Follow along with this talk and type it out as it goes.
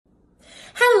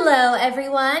Hello,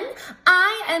 everyone.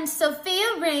 I am Sophia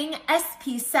Ring,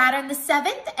 SP Saturn the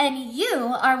 7th, and you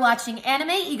are watching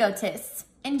Anime Egotists.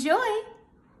 Enjoy!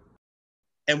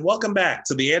 And welcome back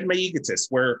to the Anime Egotists,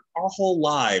 where our whole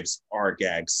lives are a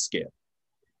gag skip.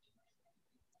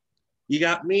 You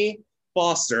got me,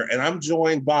 Foster, and I'm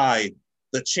joined by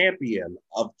the champion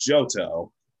of Johto.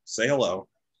 Say hello.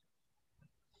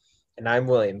 And I'm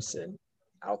Williamson.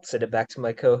 I'll send it back to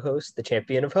my co-host, the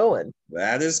champion of Hoenn.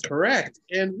 That is correct.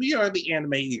 And we are the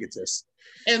Anime Egotists.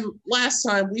 And last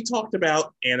time we talked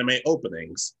about anime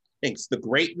openings. Things, the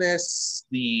greatness,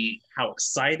 how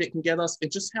excited it can get us,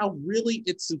 and just how really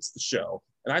it suits the show.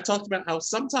 And I talked about how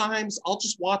sometimes I'll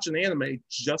just watch an anime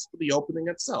just for the opening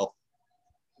itself.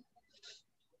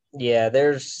 Yeah,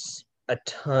 there's a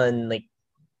ton,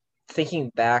 thinking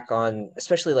back on,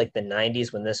 especially the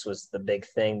 90s when this was the big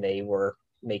thing, they were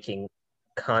making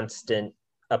constant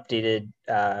updated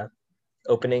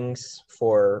openings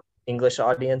for English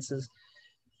audiences.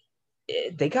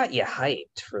 They got you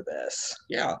hyped for this.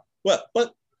 Yeah, but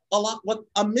what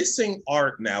a missing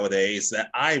art nowadays that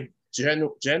I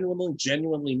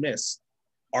genuinely miss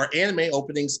are anime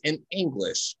openings in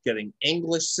English, getting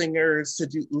English singers to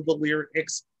do the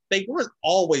lyrics. They weren't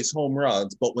always home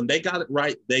runs, but when they got it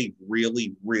right, they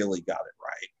really, really got it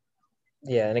right.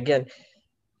 Yeah, and again,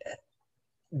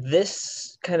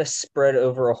 this kind of spread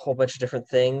over a whole bunch of different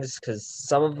things because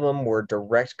some of them were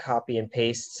direct copy and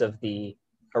pastes of the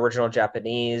original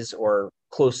Japanese or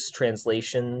close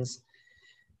translations.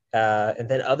 And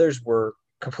then others were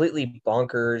completely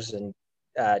bonkers and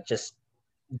just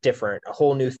different. A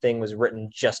whole new thing was written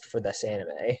just for this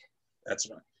anime. That's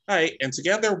right. All right, and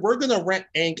together we're going to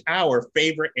rank our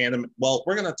favorite anime. Well,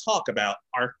 we're going to talk about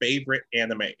our favorite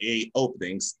anime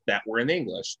openings that were in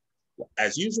English.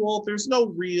 As usual, there's no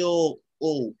real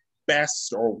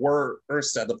best or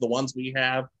worst set of the ones we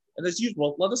have. And as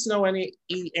usual, let us know any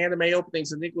anime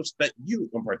openings in English that you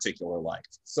in particular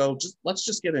liked. So let's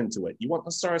just get into it. You want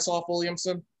to start us off,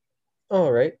 Williamson?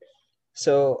 All right.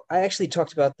 So I actually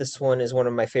talked about this one as one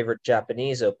of my favorite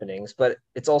Japanese openings, but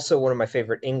it's also one of my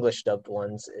favorite English dubbed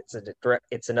ones.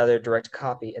 It's another direct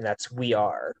copy, and that's We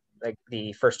Are,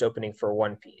 the first opening for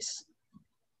One Piece.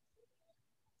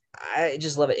 I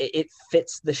just love it. It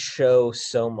fits the show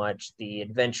so much. The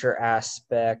adventure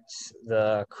aspect,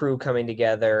 the crew coming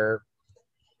together.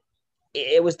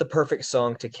 It was the perfect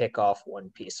song to kick off One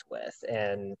Piece with.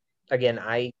 And again,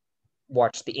 I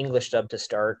watched the English dub to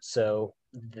start, so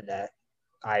that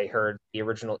I heard the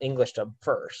original English dub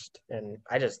first, and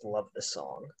I just love this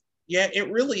song. Yeah,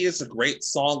 it really is a great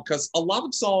song because a lot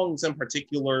of songs in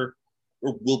particular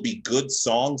will be good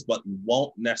songs, but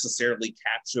won't necessarily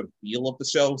capture the feel of the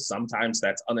show. Sometimes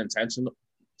that's unintentional.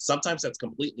 Sometimes that's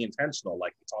completely intentional,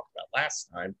 like we talked about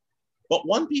last time. But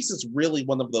One Piece is really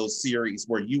one of those series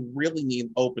where you really need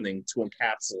an opening to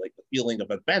encapsulate the feeling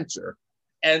of adventure.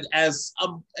 And as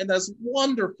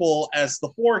wonderful as the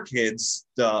 4Kids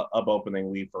of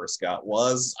opening we first got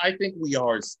was, I think We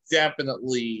Are is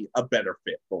definitely a better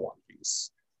fit for One Piece.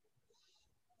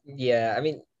 Yeah, I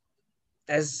mean,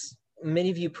 as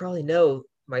many of you probably know,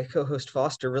 my co-host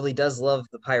Foster really does love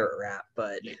the pirate rap,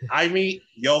 but I mean,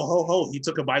 yo ho ho, he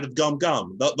took a bite of gum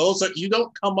gum. Those are, you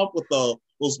don't come up with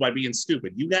those by being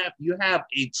stupid. You have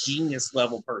a genius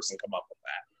level person come up with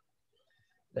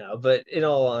that. No, but in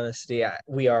all honesty,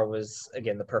 We Are was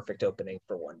again the perfect opening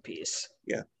for One Piece.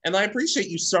 Yeah, and I appreciate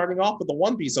you starting off with the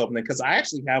One Piece opening because I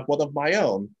actually have one of my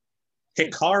own,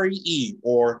 Hikari E,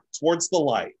 or Towards the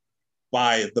Light,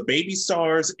 by the Baby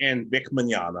Stars and Vic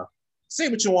Mignogna. Say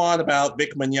what you want about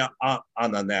Vic Mignogna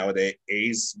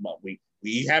nowadays, but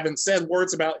we haven't said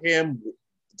words about him,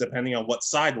 depending on what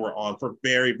side we're on, for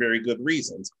very, very good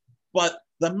reasons. But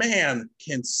the man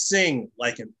can sing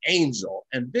like an angel,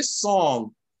 and this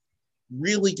song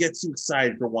really gets you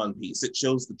excited for One Piece. It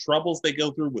shows the troubles they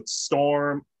go through with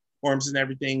storms and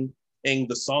everything. And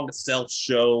the song itself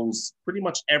shows pretty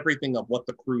much everything of what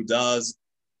the crew does.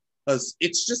 Because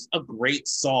it's just a great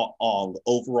song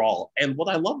overall. And what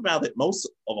I love about it most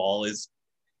of all is,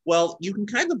 well, you can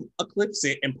kind of eclipse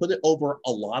it and put it over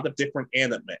a lot of different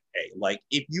anime. Like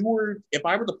if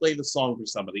I were to play the song for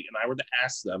somebody and I were to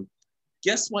ask them,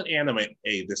 guess what anime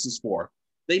this is for,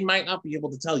 they might not be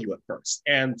able to tell you at first.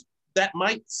 And that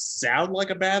might sound like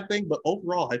a bad thing, but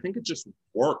overall, I think it just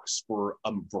works for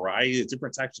a variety of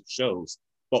different types of shows,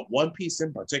 but One Piece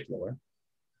in particular.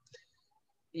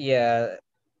 Yeah,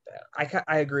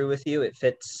 I agree with you. It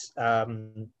fits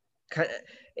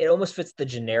it almost fits the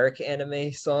generic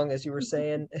anime song, as you were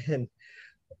saying, and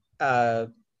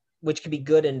which can be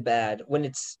good and bad. When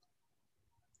it's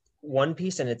One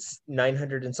Piece and it's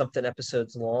 900 and something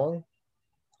episodes long,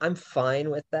 I'm fine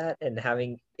with that, and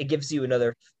having it gives you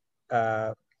another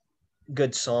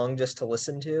good song just to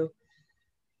listen to.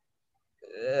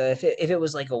 If it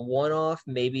was like a one-off,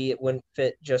 maybe it wouldn't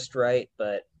fit just right,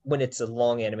 but when it's a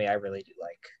long anime, I really do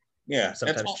like Yeah, and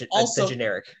sometimes the also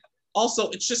generic. also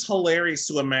it's just hilarious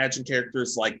to imagine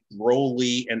characters like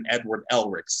Broly and Edward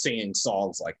Elric singing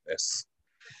songs like this.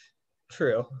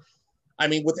 True. I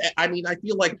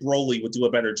feel like Broly would do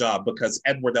a better job because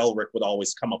Edward Elric would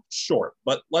always come up short.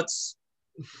 But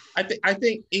I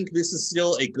think Ink, this is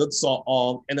still a good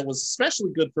song, and it was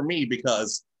especially good for me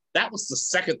because that was the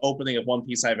second opening of One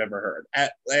Piece I've ever heard.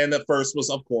 And the first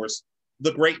was, of course,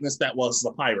 the greatness that was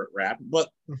the pirate rap. But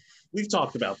we've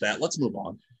talked about that. Let's move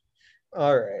on.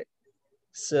 All right.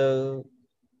 So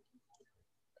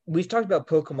we've talked about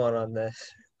Pokemon on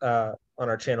this on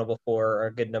our channel before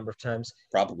a good number of times.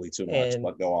 Probably too much,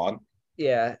 but go on.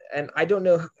 Yeah, and I don't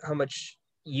know how much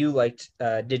you liked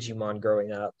Digimon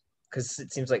growing up, because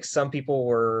it seems like some people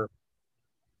were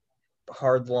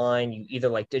hardline. You either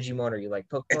like Digimon or you like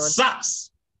Pokemon. It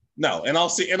sucks. No, in all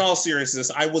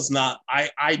seriousness, I was not.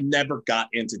 I never got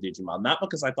into Digimon, not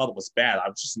because I thought it was bad.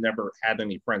 I've just never had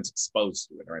any friends exposed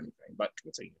to it or anything. But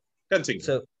continue.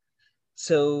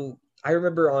 So I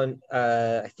remember on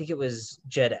I think it was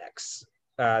JetX.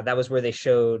 That was where they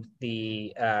showed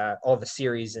the all the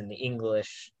series in the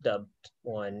English dubbed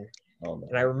one. Oh, no.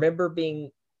 And I remember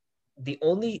being the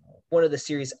only one of the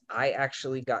series I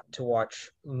actually got to watch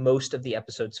most of the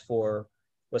episodes for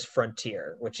was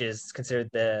Frontier, which is considered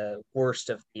the worst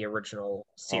of the original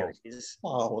series.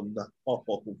 Oh no!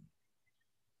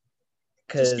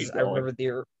 Because I remember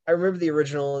the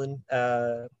original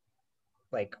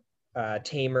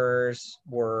Tamers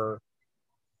were.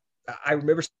 I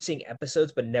remember seeing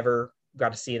episodes, but never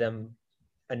got to see them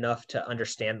enough to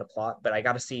understand the plot. But I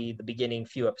got to see the beginning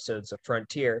few episodes of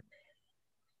Frontier.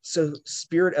 So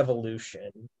Spirit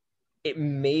Evolution, it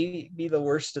may be the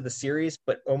worst of the series,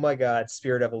 but oh my god,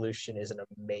 Spirit Evolution is an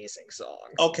amazing song.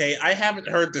 Okay, I haven't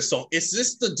heard this song. Is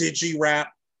this the Digi Rap?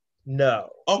 No.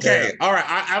 Okay, no. all right.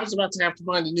 I was about to have to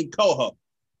find a new co-host.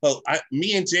 Well,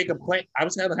 me and Jacob Clanton, I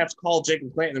was going to have to call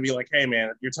Jacob Clanton and be like, "Hey,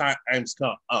 man, your time's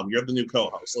come. You're the new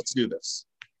co-host. Let's do this."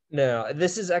 No,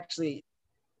 this is actually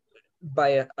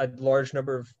by a large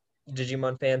number of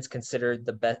Digimon fans considered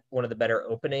one of the better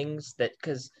openings. That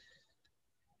because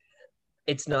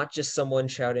it's not just someone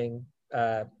shouting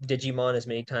Digimon as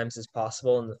many times as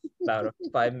possible in about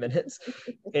 5 minutes.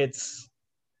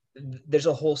 There's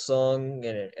a whole song,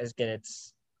 and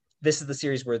this is the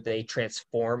series where they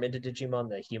transform into Digimon.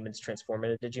 The humans transform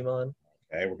into Digimon.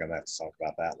 Okay, we're gonna have to talk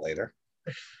about that later.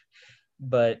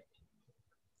 But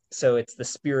so it's the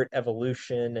Spirit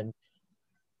Evolution, and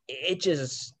it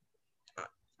just.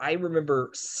 I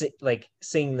remember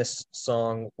singing this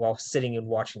song while sitting and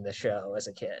watching the show as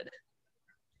a kid.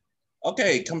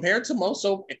 Okay, compared to most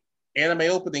anime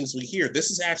openings we hear, this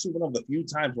is actually one of the few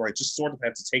times where I just sort of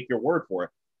have to take your word for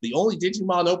it. The only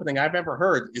Digimon opening I've ever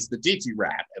heard is the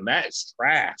Digi-Rap, and that is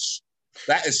trash.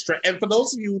 That is trash. And for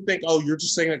those of you who think, oh, you're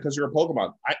just saying it because you're a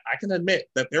Pokemon, I can admit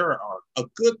that there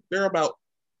are about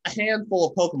a handful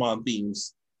of Pokemon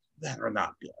themes that are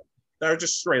not good. That are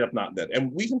just straight up not good.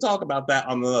 And we can talk about that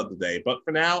on another day. But for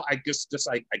now, I guess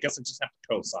I just have to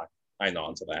co-sign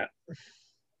on to that.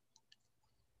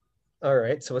 All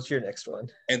right. So what's your next one?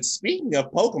 And speaking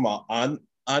of Pokemon,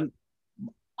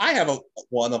 I have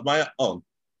one of my own.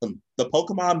 The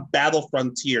Pokemon Battle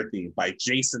Frontier theme by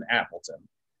Jason Appleton.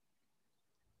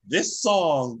 This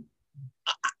song,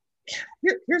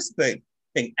 here's the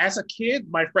thing. As a kid,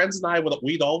 my friends and I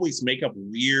we'd always make up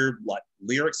weird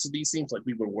lyrics to these themes. Like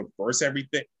we would reverse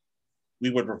everything. We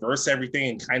would reverse everything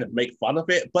and kind of make fun of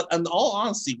it. But in all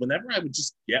honesty, whenever I would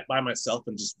just get by myself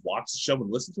and just watch the show and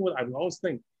listen to it, I would always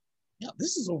think, yeah,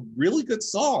 this is a really good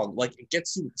song. Like it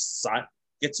gets you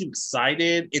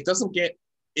excited. It doesn't get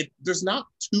it. There's not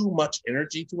too much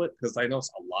energy to it because I know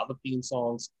a lot of theme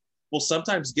songs will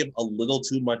sometimes give a little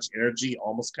too much energy.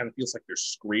 Almost kind of feels like they're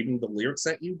screaming the lyrics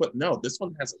at you. But no, this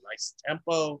one has a nice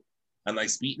tempo, a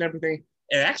nice beat, and everything.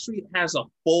 It actually has a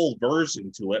full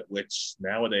version to it, which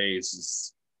nowadays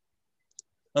is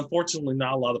unfortunately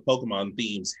not a lot of Pokemon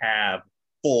themes have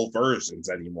full versions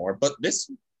anymore. But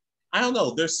this, I don't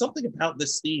know. There's something about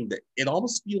this theme that it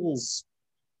almost feels.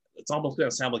 It's almost going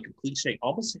to sound like a cliche.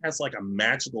 Almost has like a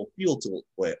magical feel to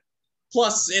it.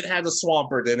 Plus, it had a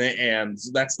Swampert in it, and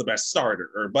that's the best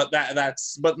starter. But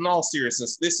in all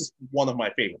seriousness, this is one of my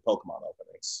favorite Pokemon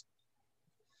openings.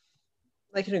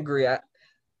 I can agree.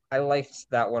 I liked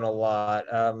that one a lot.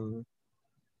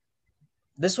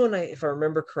 This one, if I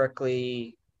remember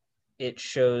correctly, it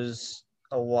shows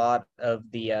a lot of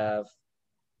the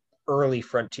early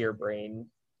Frontier Brain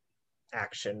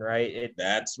action, right?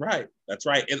 That's right. That's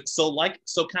right. So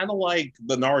kind of like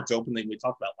the Naruto opening we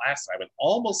talked about last time, it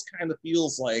almost kind of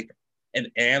feels like an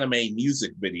anime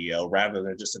music video rather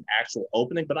than just an actual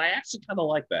opening. But I actually kind of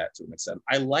like that to an extent.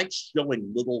 I like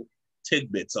showing little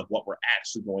tidbits of what we're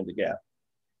actually going to get.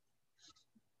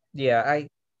 Yeah,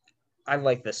 I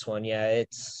like this one. Yeah,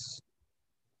 it's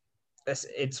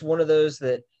one of those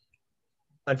that,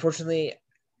 unfortunately,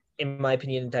 in my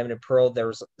opinion, in Diamond and Pearl, there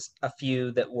was a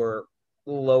few that were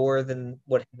lower than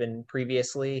what had been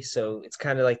previously. So it's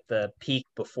kind of like the peak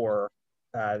before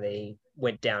they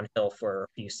went downhill for a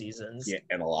few seasons. Yeah,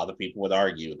 and a lot of people would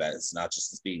argue that it's not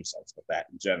just the theme songs, but that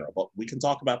in general. But we can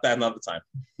talk about that another time.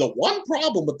 The one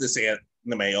problem with this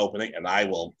anime opening, and I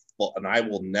will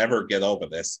never get over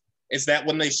this, is that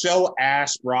when they show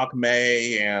Ash, Brock,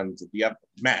 May, and the other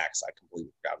Max, I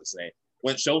completely forgot his name.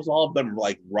 When it shows all of them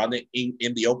like running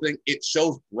in the opening, it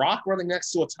shows Brock running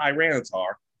next to a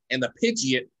Tyranitar and the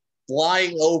Pidgeot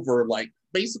flying over, like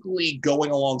basically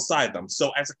going alongside them.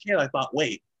 So as a kid, I thought,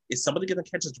 wait, is somebody going to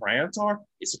catch a Tyranitar?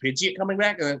 Is the Pidgeot coming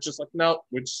back? And it's just like, no,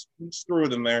 we just threw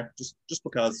it in there just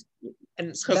because.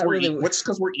 And because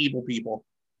we're evil people.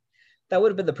 That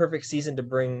would have been the perfect season to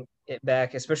bring it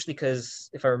back, especially because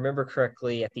if I remember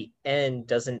correctly, at the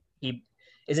end, isn't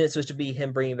it supposed to be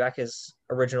him bringing back his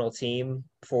original team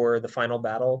for the final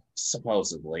battle?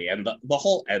 Supposedly, and the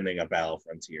whole ending of Battle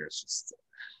Frontier is just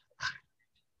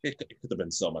it could have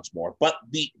been so much more. But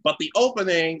the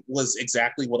opening was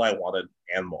exactly what I wanted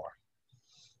and more.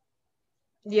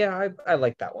 Yeah, I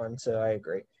like that one, so I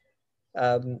agree.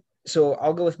 So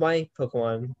I'll go with my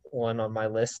Pokemon one on my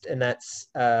list, and that's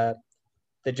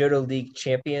the Johto League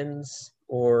Champions,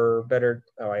 or better.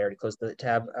 Oh, I already closed the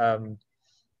tab.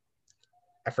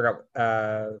 I forgot.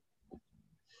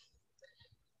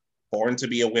 Born to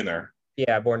be a Winner.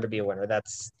 Yeah, Born to be a Winner.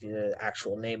 That's the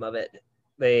actual name of it.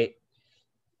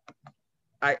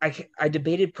 I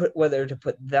debated whether to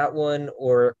put that one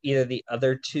or either the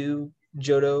other two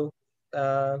Johto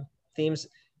themes.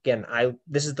 Again,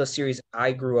 this is the series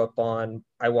I grew up on.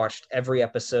 I watched every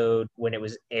episode when it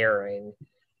was airing.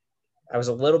 I was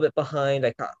a little bit behind.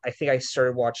 I think I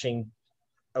started watching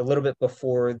a little bit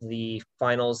before the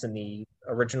finals in the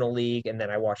original league, and then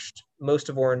I watched most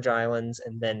of Orange Islands,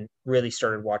 and then really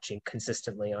started watching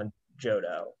consistently on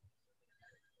Johto.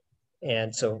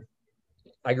 And so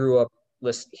I grew up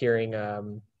hearing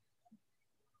the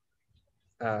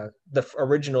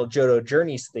original Johto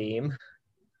Journeys theme,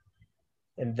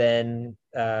 and then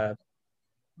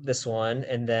this one,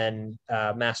 and then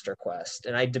Master Quest.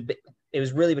 And it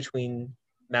was really between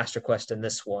Master Quest and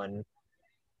this one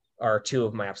are two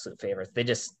of my absolute favorites. They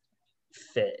just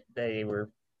fit. They were,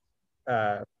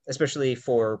 especially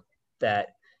for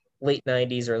that late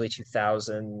 90s, early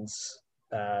 2000s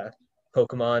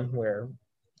Pokemon, where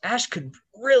Ash could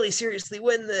really seriously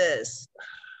win this.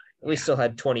 We still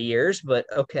had 20 years, but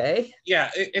okay.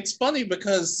 Yeah, it's funny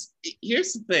because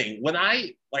here's the thing. When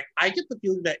I get the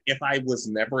feeling that if I was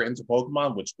never into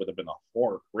Pokemon, which would have been a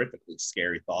horrifically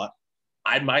scary thought,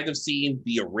 I might have seen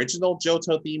the original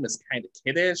Johto theme as kind of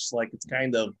kiddish, like it's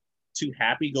kind of too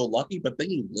happy-go-lucky, but then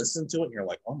you listen to it and you're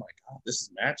like, oh my God, this is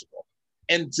magical.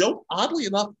 And oddly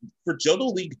enough, for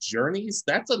Johto League Journeys,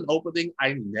 that's an opening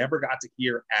I never got to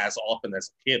hear as often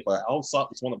as a kid, but I always thought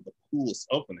it was one of the coolest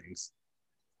openings.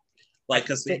 Like,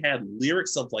 because they had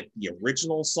lyrics of like the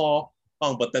original song,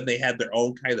 but then they had their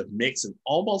own kind of mix and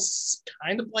almost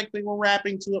kind of like they were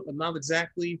rapping to it, but not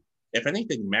exactly. If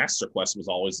anything, Master Quest was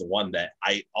always the one that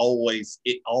it always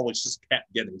just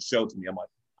kept getting showed to me. I'm like,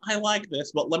 I like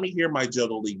this, but let me hear my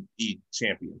Johto League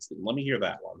Champions thing. Let me hear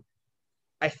that one.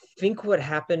 I think what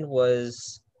happened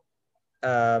was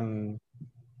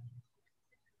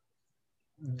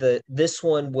this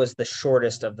one was the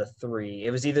shortest of the three.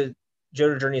 It was either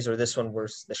Johto Journeys or this one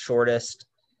was the shortest,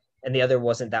 and the other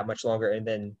wasn't that much longer. And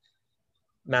then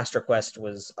Master Quest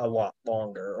was a lot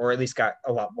longer, or at least got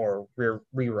a lot more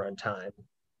rerun time,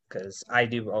 because I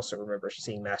do also remember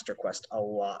seeing Master Quest a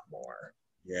lot more.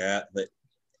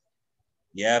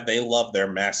 Yeah, they love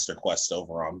their Master Quest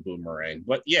over on Boomerang.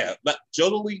 But yeah, but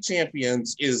Johto League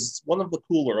Champions is one of the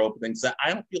cooler openings that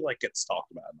I don't feel like gets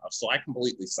talked about enough. So I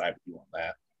completely side with you on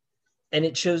that. And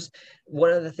it shows,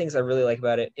 one of the things I really like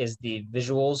about it is the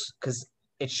visuals, because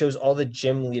it shows all the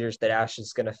gym leaders that Ash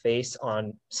is going to face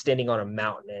standing on a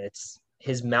mountain, and it's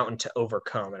his mountain to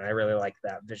overcome. And I really like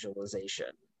that visualization.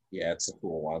 Yeah, it's a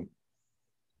cool one.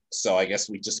 So I guess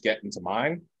we just get into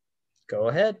mine. Go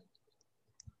ahead.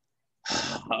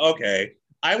 Okay.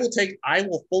 I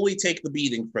will fully take the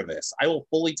beating for this. I will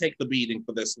fully take the beating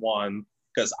for this one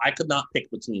because I could not pick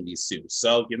between these two.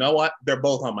 So you know what? They're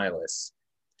both on my list.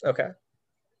 Okay.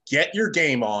 Get Your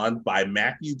Game On by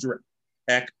Matthew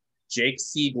Drake, Jake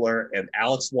Siegler, and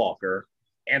Alex Walker,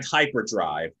 and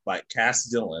Hyperdrive by Cass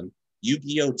Dillon,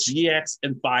 Yu-Gi-Oh! GX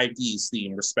and 5D's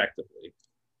theme, respectively.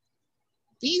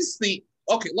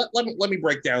 Let me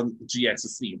break down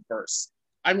GX's theme first.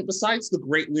 I mean, besides the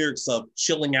great lyrics of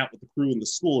chilling out with the crew in the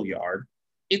schoolyard,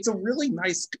 it's a really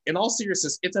nice, in all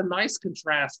seriousness, it's a nice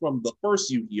contrast from the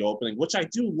first Yu-Gi-Oh! Opening, which I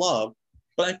do love,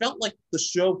 but I felt like the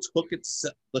show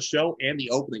and the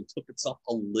opening took itself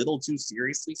a little too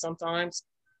seriously sometimes,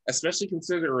 especially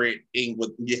considering when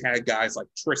you had guys like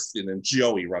Tristan and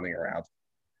Joey running around.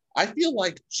 I feel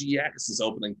like GX's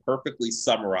opening perfectly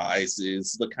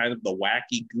summarizes the kind of the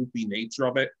wacky, goofy nature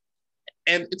of it.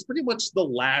 And it's pretty much the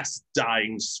last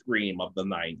dying scream of the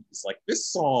 90s. Like this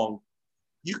song,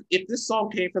 if this song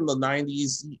came from the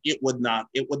 90s, it would not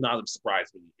have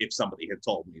surprised me if somebody had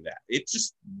told me that. It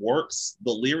just works.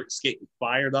 The lyrics get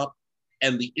fired up,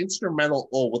 and the instrumental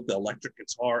with the electric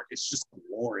guitar is just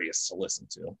glorious to listen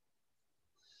to.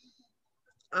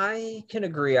 I can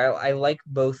agree. I like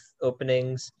both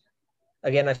openings.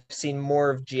 Again, I've seen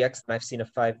more of GX than I've seen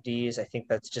of 5Ds. I think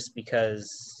that's just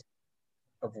because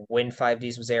of when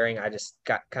 5Ds was airing. I just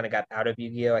got out of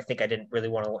Yu-Gi-Oh! I think I didn't really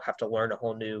want to have to learn a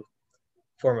whole new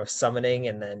form of summoning,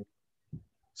 and then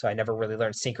so I never really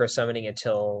learned synchro summoning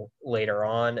until later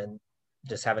on, and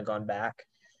just haven't gone back.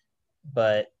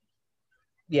 But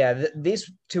yeah,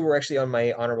 these two were actually on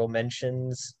my honorable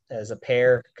mentions as a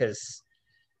pair because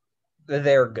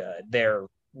they're good. They're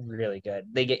really good.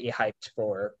 They get you hyped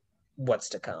for what's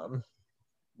to come.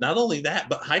 Not only that,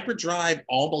 but Hyperdrive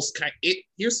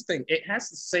here's the thing, it has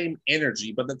the same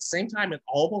energy, but at the same time, it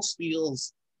almost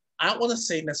feels, I don't want to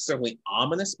say necessarily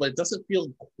ominous, but it doesn't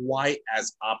feel quite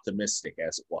as optimistic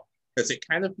as it was. Because it's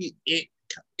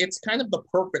kind of the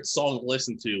perfect song to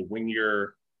listen to when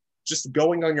you're just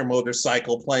going on your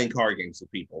motorcycle playing card games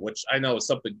with people, which I know is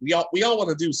something we all want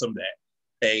to do someday.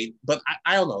 Hey, but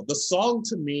I don't know. The song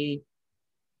to me,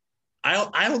 I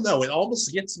don't know. It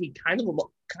almost gets me kind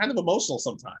of emotional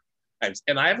sometimes.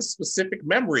 And I have a specific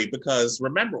memory because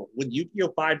remember when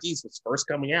Yu-Gi-Oh! 5Ds was first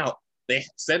coming out, they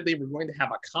said they were going to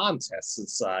have a contest to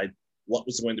decide what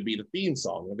was going to be the theme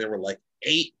song. And there were like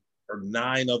 8 or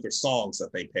 9 other songs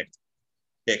that they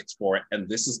picked for it. And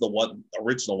this is the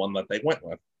original one that they went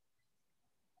with.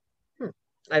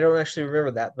 I don't actually remember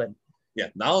that, but yeah,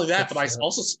 not only that, but I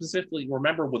also specifically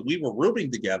remember when we were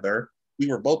rooming together, we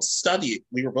were both studying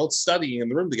in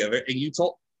the room together, and you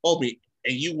told me,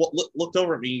 and you looked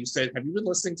over at me, and you said, "Have you been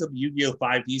listening to the Yu-Gi-Oh!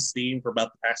 5D's theme for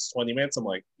about the past 20 minutes?" I'm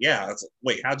like, "Yeah." Like,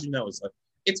 wait, how'd you know? It's like,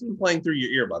 it's been playing through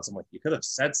your earbuds. I'm like, you could have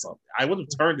said something. I would have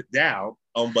turned it down,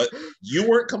 but you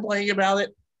weren't complaining about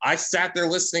it. I sat there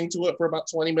listening to it for about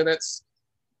 20 minutes.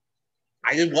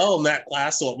 I did well in that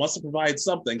class, so it must have provided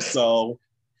something. So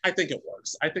I think it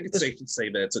works. I think it's safe to say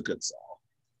that it's a good song.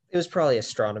 It was probably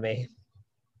astronomy.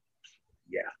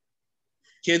 Yeah.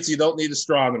 Kids, you don't need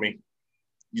astronomy.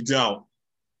 You don't.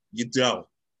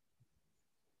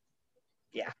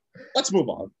 Yeah. Let's move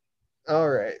on. All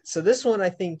right. So this one I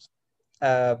think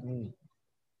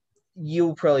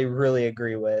you'll probably really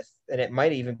agree with, and it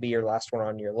might even be your last one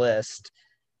on your list,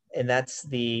 and that's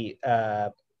the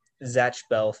Zatch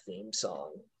Bell theme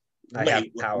song. I have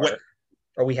power.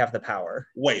 Or we have the power.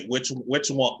 Wait, which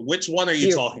one are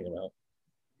you talking about?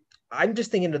 I'm just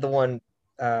thinking of the one.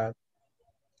 I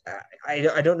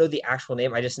don't know the actual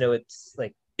name. I just know it's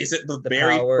like. Is it the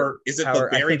very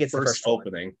first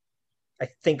opening? I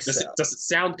think so. Does it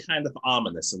sound kind of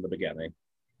ominous in the beginning?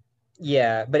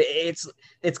 Yeah, but it's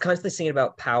constantly singing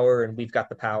about power, and we've got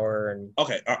the power, and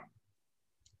okay.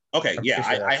 Yeah,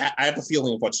 sure I have a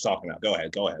feeling of what you're talking about.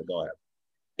 Go ahead.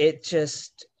 It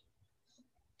just.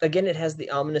 Again, it has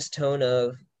the ominous tone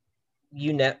of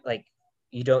you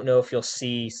don't know if you'll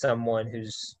see someone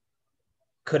who's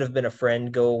could have been a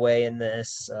friend go away in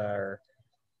this, or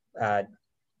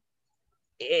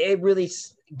it really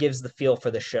gives the feel for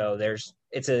the show.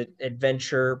 It's an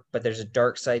adventure, but there's a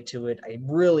dark side to it. I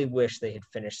really wish they had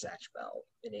finished Zatch Bell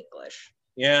in English.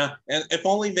 Yeah, and if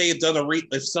only they had done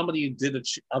if somebody did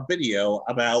a video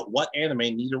about what anime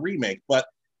need a remake, but.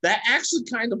 That actually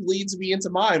kind of leads me into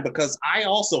mine because I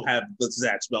also have the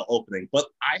Zatch Bell opening, but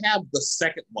I have the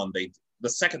second one the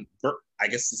second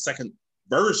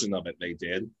version of it they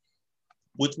did,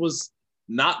 which was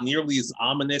not nearly as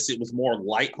ominous. It was more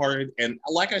lighthearted. And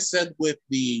like I said with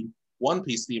the One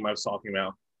Piece theme I was talking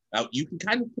about, you can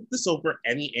kind of put this over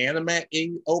any anime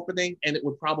opening and it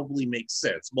would probably make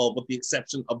sense. Well, with the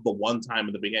exception of the one time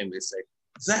in the beginning they say,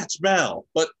 Zatch Bell,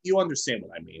 but you understand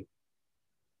what I mean.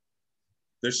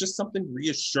 There's just something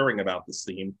reassuring about this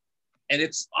theme. And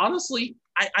it's honestly,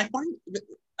 I find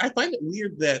it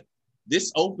weird that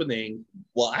this opening,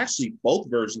 well, actually both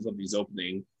versions of these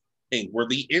opening thing were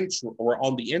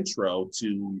on the intro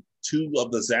to two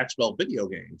of the Zatch Bell video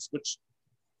games, which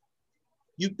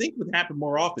you'd think would happen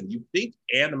more often. You'd think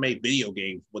anime video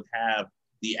games would have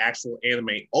the actual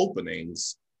anime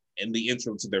openings in the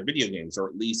intro to their video games, or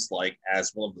at least like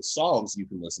as one of the songs you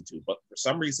can listen to. But for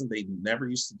some reason, they never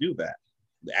used to do that.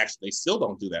 Actually, they still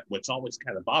don't do that, which always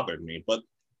kind of bothered me. But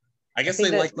I guess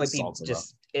they like the songs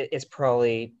enough. It's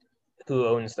probably who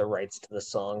owns the rights to the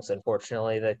songs.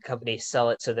 Unfortunately, the companies sell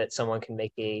it so that someone can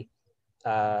make a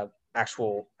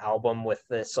actual album with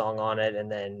the song on it,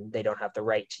 and then they don't have the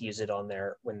right to use it on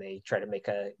there when they try to make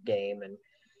a game and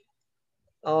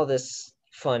all this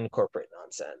fun corporate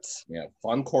nonsense. Yeah,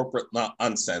 fun corporate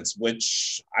nonsense.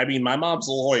 Which, I mean, my mom's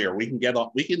a lawyer. We can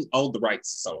own the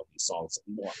rights to some of these songs if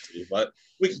we want to, but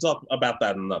we can talk about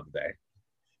that another day.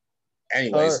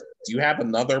 Anyways, do you have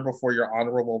another before your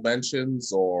honorable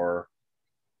mentions, or?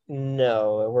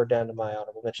 No, we're down to my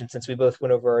honorable mention since we both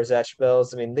went over our Zatch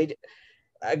Bells. I mean,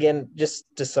 again, just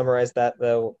to summarize that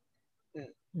though,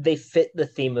 they fit the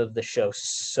theme of the show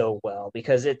so well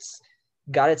because it's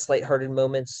got its lighthearted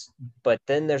moments, but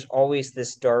then there's always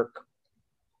this dark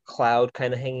cloud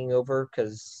kind of hanging over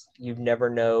because you never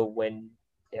know when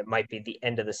it might be the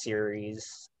end of the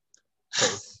series.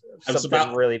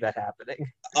 Something really bad happening.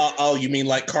 Oh, you mean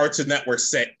like Cartoon Network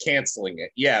canceling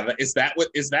it? Yeah, is that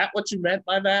what you meant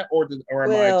by that, or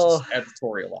am I just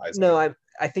editorializing? No,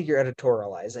 I think you're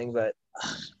editorializing, but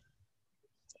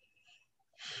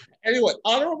anyway,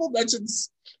 honorable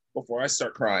mentions before I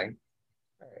start crying.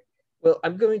 All right. Well,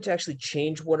 I'm going to actually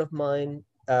change one of mine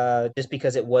just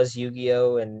because it was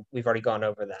Yu-Gi-Oh! And we've already gone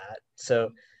over that.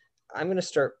 So I'm going to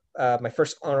start. My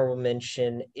first honorable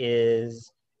mention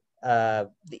is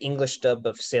the English dub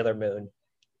of Sailor Moon.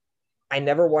 I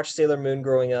never watched Sailor Moon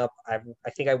growing up. I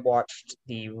think I watched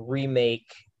the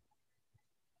remake,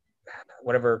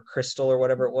 whatever, Crystal or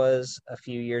whatever it was, a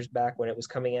few years back when it was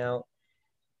coming out.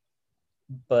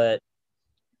 But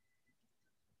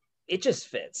it just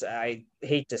fits. I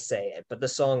hate to say it, but the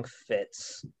song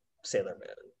fits Sailor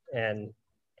Moon. And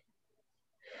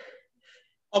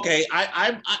okay,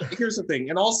 I here's the thing.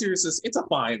 In all seriousness, it's a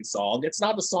fine song. It's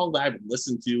not a song that I would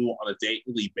listen to on a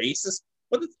daily basis,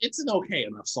 but it's an okay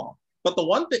enough song. But the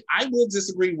one thing I will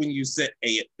disagree when you said,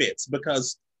 "Hey, it fits,"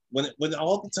 because when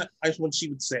all the time when she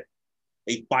would say,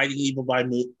 "A fighting evil by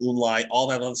moonlight," all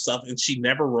that other stuff, and she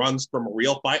never runs from a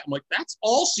real fight, I'm like, that's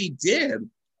all she did.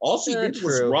 All she did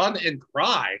was run and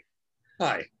cry.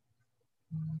 Hi.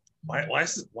 Why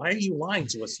are you lying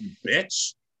to us, you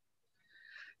bitch?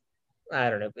 I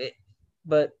don't know,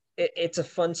 but it's a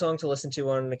fun song to listen to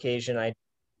on an occasion. I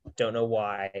don't know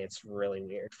why. It's really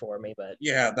weird for me, but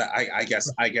yeah, I guess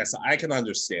I can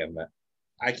understand that.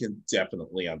 I can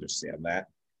definitely understand that.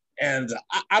 And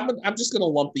I'm just gonna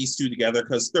lump these two together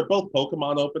because they're both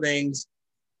Pokemon openings.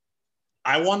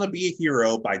 I Want to Be a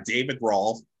Hero by David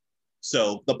Rolfe.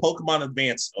 So the Pokemon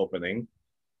Advance opening,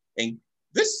 and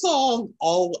this song,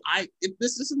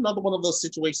 this is another one of those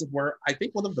situations where I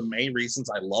think one of the main reasons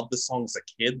I loved this song as a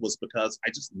kid was because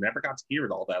I just never got to hear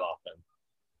it all that often.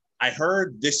 I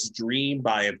heard This Dream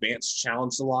by Advanced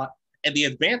Challenge a lot, and the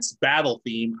Advanced Battle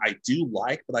theme I do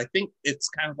like, but I think it's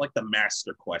kind of like the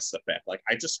Master Quest effect. Like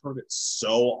I just heard it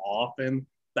so often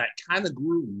that I kind of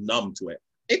grew numb to it.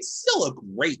 It's still a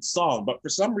great song, but for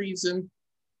some reason,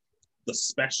 the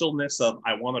specialness of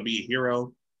I Want to Be a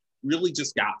Hero really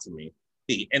just got to me.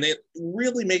 And it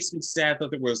really makes me sad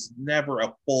that there was never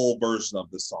a full version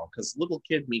of this song because little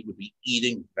kid me would be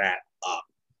eating that up.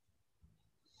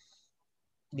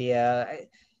 Yeah,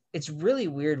 it's really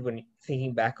weird when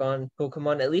thinking back on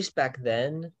Pokemon, at least back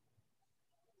then,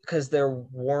 because there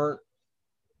were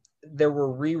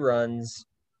reruns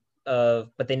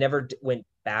but they never went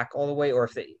back all the way,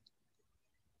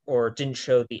 or didn't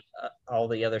show all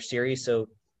the other series. So,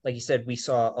 like you said, we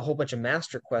saw a whole bunch of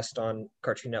Master Quest on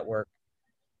Cartoon Network,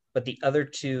 but the other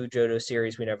two Johto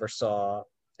series we never saw.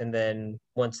 And then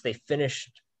once they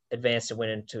finished Advanced and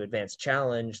went into Advanced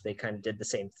Challenge, they kind of did the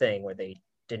same thing where they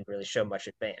didn't really show much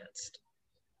Advanced.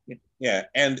 Yeah,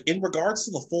 and in regards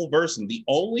to the full version, the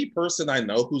only person I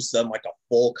know who's done like a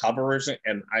full cover version,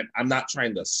 and I'm not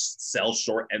trying to sell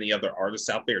short any other artists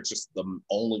out there, it's just the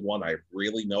only one I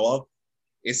really know of,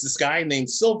 is this guy named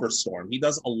Silverstorm. He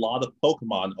does a lot of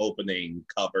Pokemon opening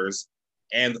covers,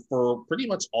 and for pretty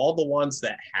much all the ones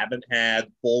that haven't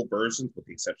had full versions, with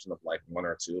the exception of like one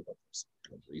or two, but there's a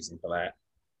good reason for that,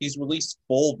 he's released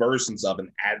full versions of and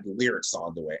added lyrics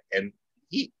onto it. And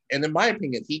and in my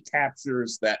opinion, he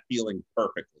captures that feeling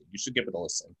perfectly. You should give it a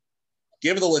listen.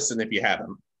 Give it a listen if you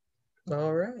haven't.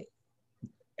 All right.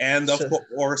 And of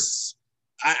course,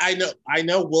 I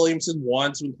know Williamson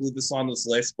wanted to include this on this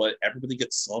list, but everybody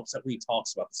gets so upset when he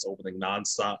talks about this opening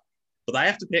nonstop. But I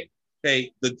have to pick.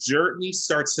 Hey, the journey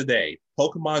starts today.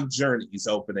 Pokemon Journeys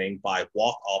opening by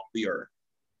Walk Off the Earth.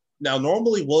 Now,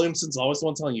 normally Williamson's always the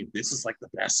one telling you this is like the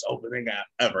best opening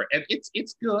ever, and it's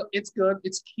good,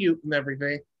 it's cute and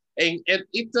everything, and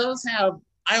it does have,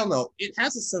 I don't know, it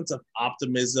has a sense of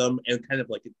optimism and kind of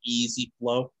like an easy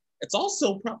flow. It's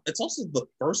also the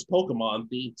first Pokemon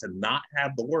theme to not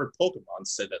have the word Pokemon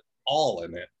said at all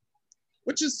in it,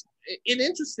 which is an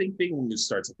interesting thing when you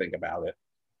start to think about it.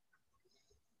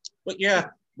 But yeah,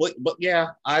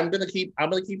 I'm gonna keep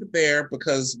it there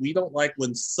because we don't like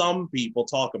when some people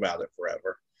talk about it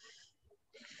forever.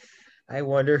 I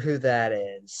wonder who that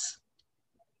is.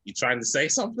 You trying to say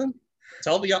something?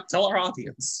 Tell our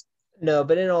audience. No,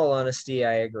 but in all honesty,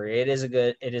 I agree. It is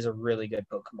a really good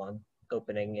Pokemon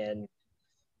opening, and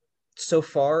so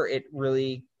far it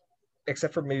really,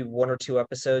 except for maybe one or two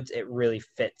episodes, it really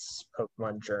fits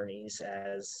Pokemon Journeys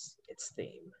as its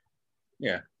theme.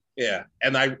 Yeah,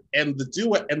 and the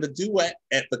duet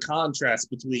at the contrast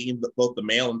between both the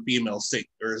male and female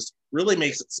singers really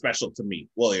makes it special to me,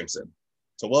 Williamson,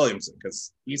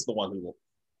 because he's the one who will.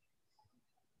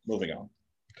 Moving on.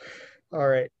 All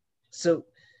right, so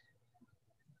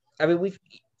I mean we've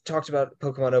talked about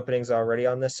Pokemon openings already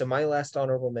on this, so my last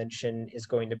honorable mention is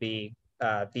going to be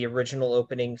the original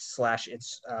opening /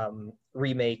 its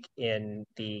remake in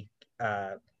the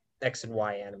X and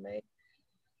Y anime.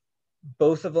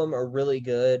 Both of them are really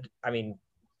good. I mean,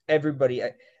 everybody,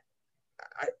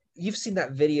 you've seen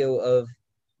that video of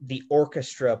the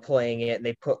orchestra playing it, and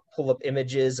they pull up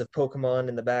images of Pokemon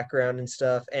in the background and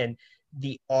stuff, and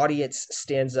the audience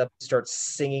stands up and starts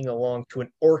singing along to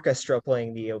an orchestra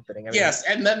playing the opening. I mean, yes,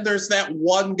 and then there's that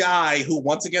one guy who,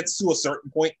 once it gets to a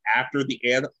certain point after the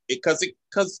end,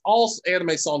 because all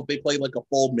anime songs they play like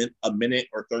a minute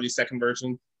or 30-second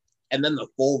version, and then the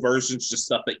full version's just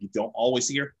stuff that you don't always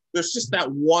hear. There's just that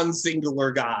one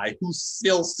singular guy who's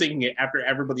still singing it after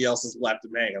everybody else has left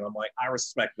him hanging. And I'm like, I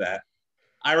respect that.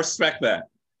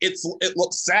 It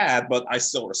looks sad, but I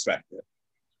still respect it.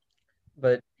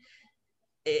 But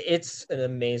it's an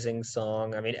amazing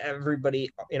song. I mean, everybody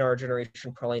in our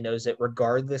generation probably knows it,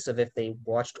 regardless of if they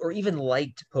watched or even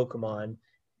liked Pokemon.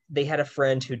 They had a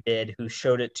friend who who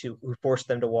forced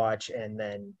them to watch, and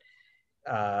then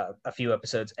a few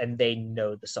episodes, and they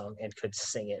know the song and could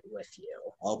sing it with you.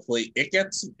 Hopefully, it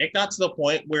got to the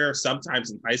point where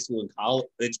sometimes in high school and college,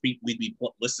 we'd be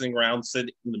listening around,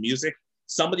 sitting in the music.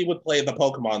 Somebody would play the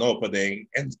Pokemon opening,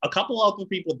 and a couple other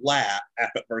people would laugh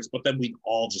at first, but then we'd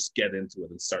all just get into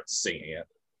it and start singing it.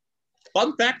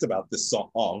 Fun fact about this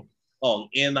song: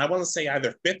 in I want to say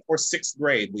either 5th or 6th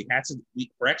grade,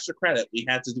 for extra credit, we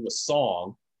had to do a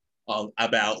song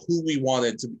about who we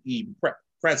wanted to be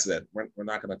president. We're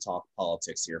not going to talk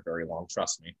politics here very long,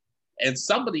 trust me. And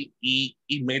somebody he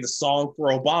made a song for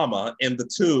Obama in the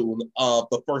tune of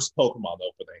the first Pokemon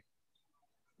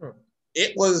opening.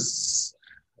 It was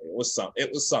something.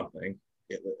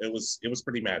 It was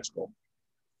pretty magical.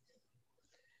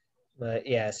 But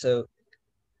yeah, so,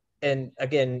 and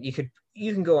again, you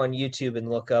can go on YouTube and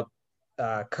look up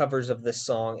covers of this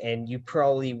song, and you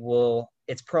probably will.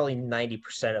 It's probably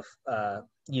 90% of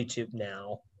YouTube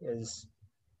now is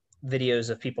videos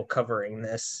of people covering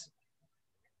this,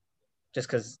 just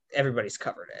because everybody's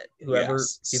covered it.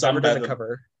 Who's ever done a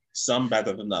cover. Some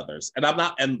better than others, and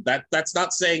that's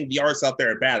not saying the artists out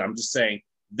there are bad. I'm just saying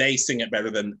they sing it better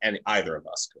than either of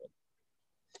us could.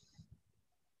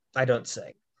 I don't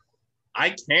sing.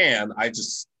 I can. I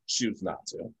just choose not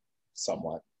to.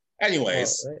 Somewhat.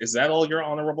 Anyways, right. Is that all your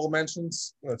honorable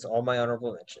mentions? That's all my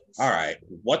honorable mentions. All right.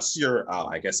 What's your?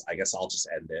 I guess I'll just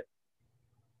end it.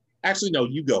 Actually, no.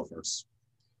 You go first.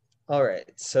 All right.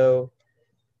 So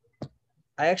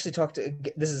I actually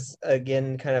this is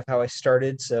again kind of how I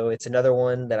started. So it's another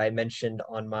one that I mentioned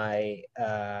on my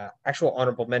actual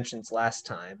honorable mentions last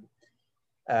time.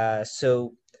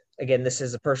 So again, this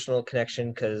is a personal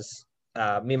connection because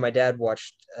me and my dad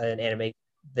watched an anime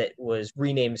that was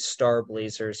renamed Star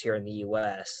Blazers here in the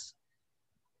US.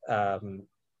 Again,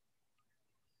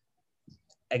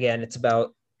 it's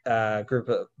about a group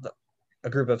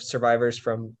of survivors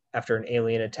from after an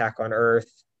alien attack on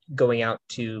Earth going out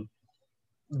to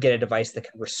get a device that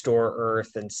can restore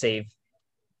Earth and save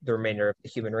the remainder of the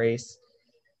human race.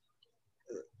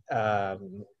 But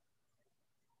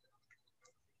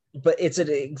it's an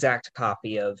exact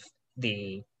copy of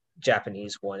the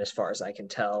Japanese one, as far as I can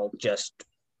tell, just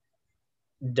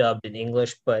dubbed in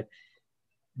English, but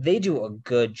they do a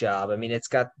good job. I mean, it's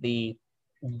got the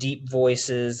deep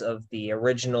voices of the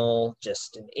original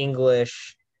just in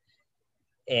English,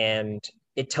 and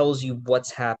it tells you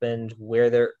what's happened, where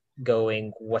they're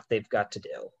going, what they've got to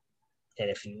do. And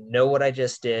if you know what I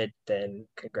just did, then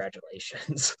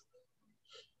congratulations.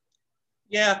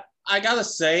 Yeah, I gotta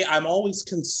say, I'm always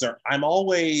concerned. I'm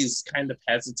always kind of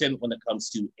hesitant when it comes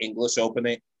to English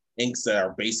openings that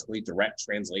are basically direct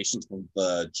translations from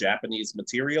the Japanese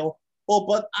material. Well,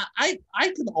 but I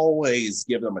can always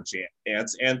give them a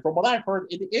chance, and from what I've heard,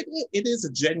 it is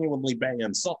a genuinely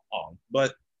banging song.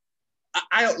 But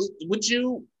I would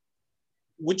you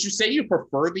say you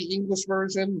prefer the English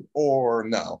version or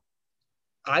no?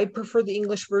 I prefer the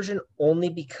English version only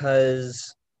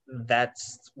because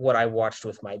that's what I watched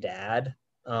with my dad.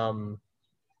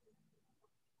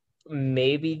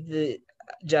 Maybe the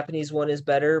Japanese one is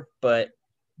better, but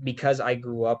because I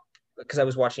grew up, because I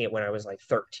was watching it when I was like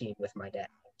 13 with my dad.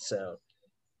 So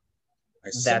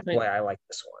that's why I like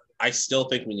this one. I still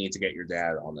think we need to get your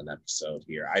dad on an episode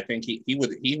here. I think he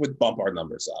would bump our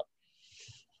numbers up.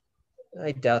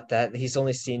 I doubt that. He's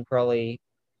only seen probably,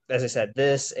 as I said,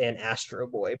 this and Astro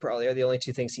Boy probably are the only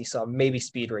two things he saw. Maybe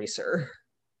Speed Racer.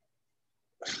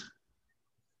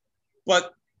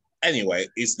 But anyway,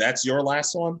 that's your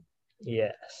last one?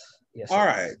 Yes. Yes. All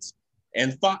right.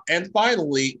 And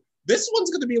finally, this one's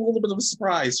going to be a little bit of a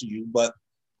surprise to you, but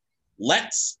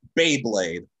Let's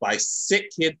Beyblade by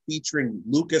Sick Kid featuring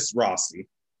Lucas Rossi.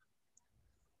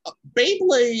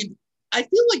 Beyblade, I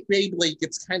feel like Beyblade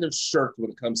gets kind of shirked when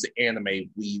it comes to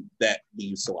anime that we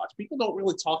used to watch. People don't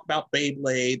really talk about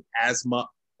Beyblade as much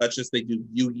as they do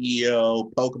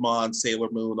Yu-Gi-Oh, Pokemon, Sailor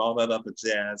Moon, all that other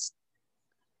jazz.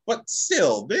 But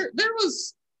still, there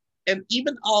was, and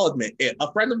even I'll admit it,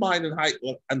 a friend of mine in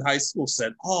high school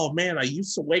said, "Oh man, I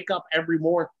used to wake up every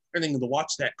morning to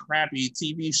watch that crappy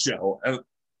TV show."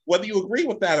 Whether you agree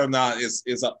with that or not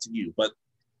is up to you. But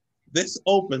this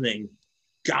opening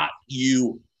got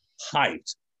you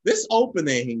hyped. This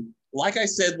opening, like I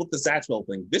said with the Zatchbell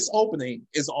thing, this opening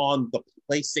is on the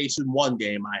PlayStation 1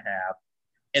 game I have.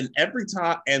 And every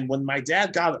time, and when my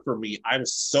dad got it for me, I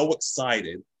was so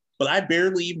excited, but I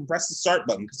barely even pressed the start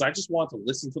button because I just wanted to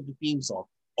listen to the theme song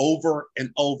over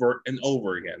and over and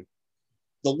over again.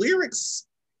 The lyrics,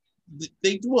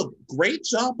 they do a great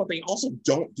job, but they also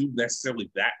don't do necessarily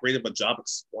that great of a job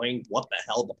explaining what the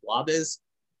hell the plot is.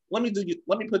 Let me put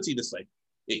it to you this way.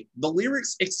 The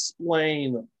lyrics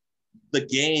explain the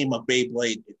game of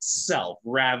Beyblade itself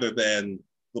rather than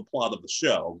the plot of the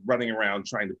show, running around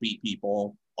trying to beat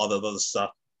people, all that other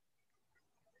stuff.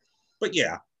 But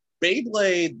yeah,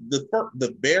 Beyblade,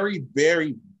 the very,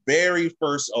 very, very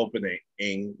first opening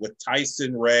with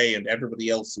Tyson, Ray, and everybody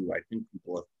else who I think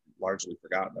people have largely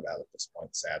forgotten about at this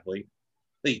point, sadly.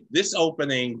 This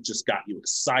opening just got you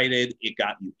excited. It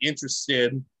got you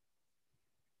interested.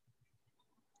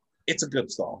 It's a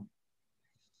good song.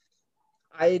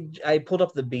 I pulled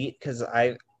up the beat because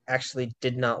I actually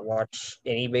did not watch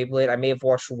any Beyblade. I may have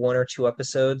watched one or two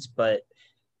episodes, but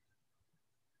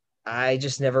I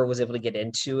just never was able to get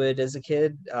into it as a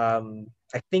kid.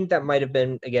 I think that might have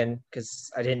been, again,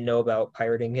 because I didn't know about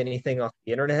pirating anything off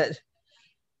the internet.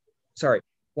 Sorry,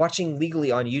 watching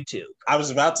legally on YouTube. I was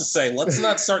about to say, let's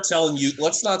not start telling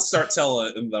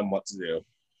them what to do.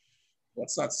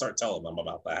 Let's not start telling them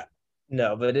about that.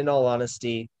 No, but in all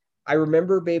honesty, I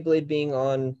remember Beyblade being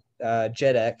on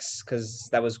Jetix because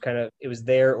that was it was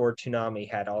there, or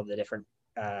Toonami had all the different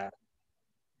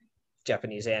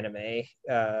Japanese anime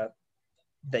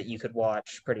that you could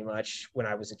watch pretty much when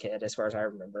I was a kid, as far as I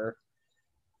remember.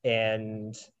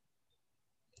 And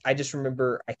I just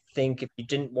remember, I think if you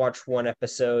didn't watch one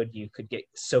episode, you could get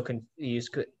so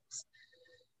confused.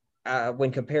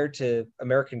 When compared to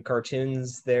American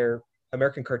cartoons,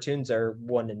 American cartoons are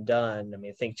one and done. I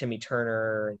mean, think Timmy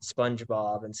Turner and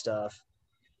SpongeBob and stuff.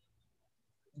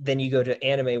 Then you go to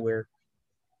anime where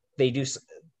they do,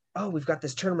 oh, we've got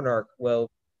this tournament arc. Well,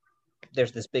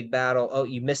 there's this big battle. Oh,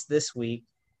 you missed this week,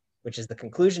 which is the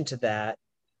conclusion to that.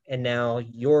 And now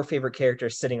your favorite character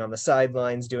is sitting on the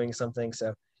sidelines doing something.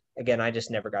 So again, I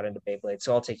just never got into Beyblade,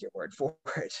 so I'll take your word for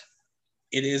it.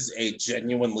 It is a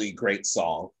genuinely great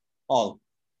song.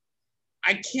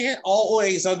 I can't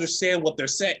always understand what they're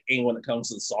saying when it comes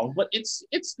to the song, but it's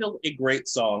still a great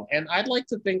song. And I'd like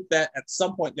to think that at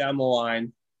some point down the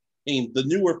line, the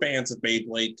newer fans of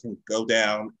Beyblade can go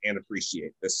down and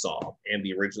appreciate this song and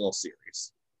the original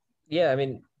series. Yeah, I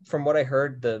mean, from what I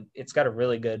heard, it's got a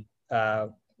really good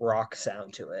rock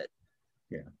sound to it.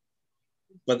 Yeah.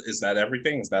 But is that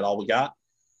everything? Is that all we got?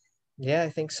 Yeah, I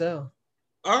think so.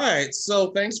 All right, so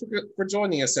thanks for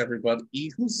joining us, everybody.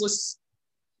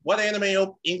 What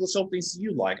English openings do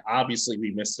you like? Obviously, we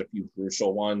missed a few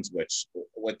crucial ones,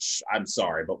 which I'm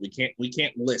sorry, but we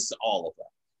can't list all of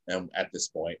them at this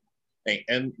point.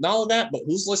 And not only that, but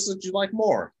whose list did you like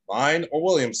more, mine or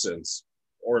Williamson's,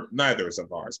 or neither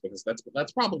of ours? Because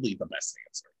that's probably the best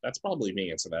answer. That's probably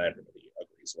the answer that everybody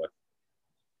agrees with.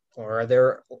 Or are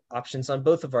there options on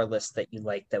both of our lists that you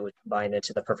like that would combine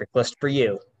into the perfect list for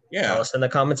you? Yeah, tell us in the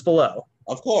comments below.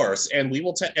 Of course, and we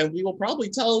will probably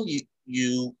tell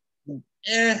you.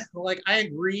 Like I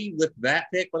agree with that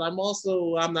pick, but I'm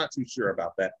not too sure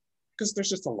about that because there's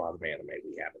just a lot of anime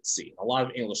we haven't seen, a lot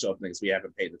of English openings we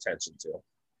haven't paid attention to.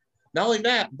 Not only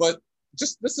that, but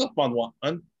just this is a fun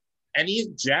one. Any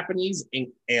Japanese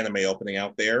anime opening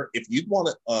out there? If you'd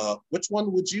want to, which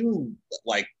one would you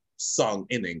like sung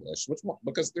in English? Which one?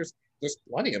 Because there's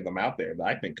plenty of them out there that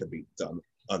I think could be done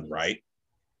right.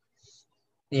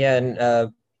 Yeah, and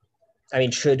I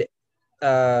mean, should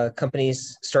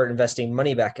companies start investing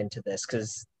money back into this?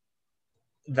 Because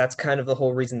that's kind of the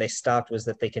whole reason they stopped, was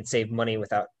that they can save money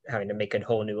without having to make a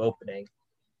whole new opening.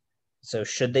 So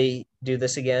should they do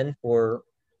this again for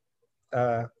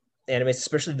animes,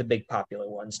 especially the big popular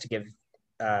ones, to give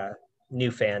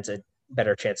new fans a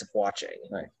better chance of watching?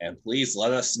 Right. And please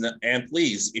let us know. And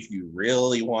please, if you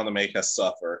really want to make us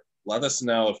suffer, let us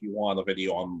know if you want a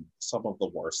video on some of the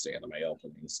worst anime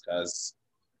openings, because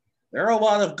there are a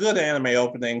lot of good anime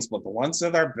openings, but the ones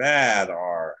that are bad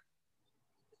are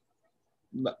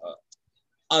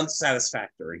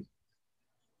unsatisfactory.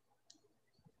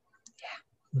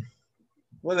 Yeah.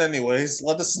 But anyways,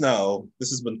 let us know. This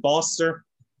has been Foster.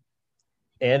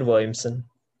 And Williamson.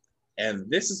 And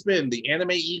this has been the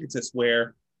Anime Egotist,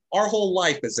 where our whole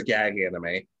life is a gag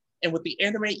anime. And with the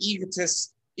Anime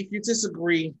Egotist, if you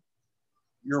disagree,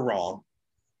 you're wrong.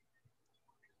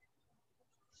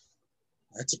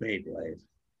 That's Beyblade.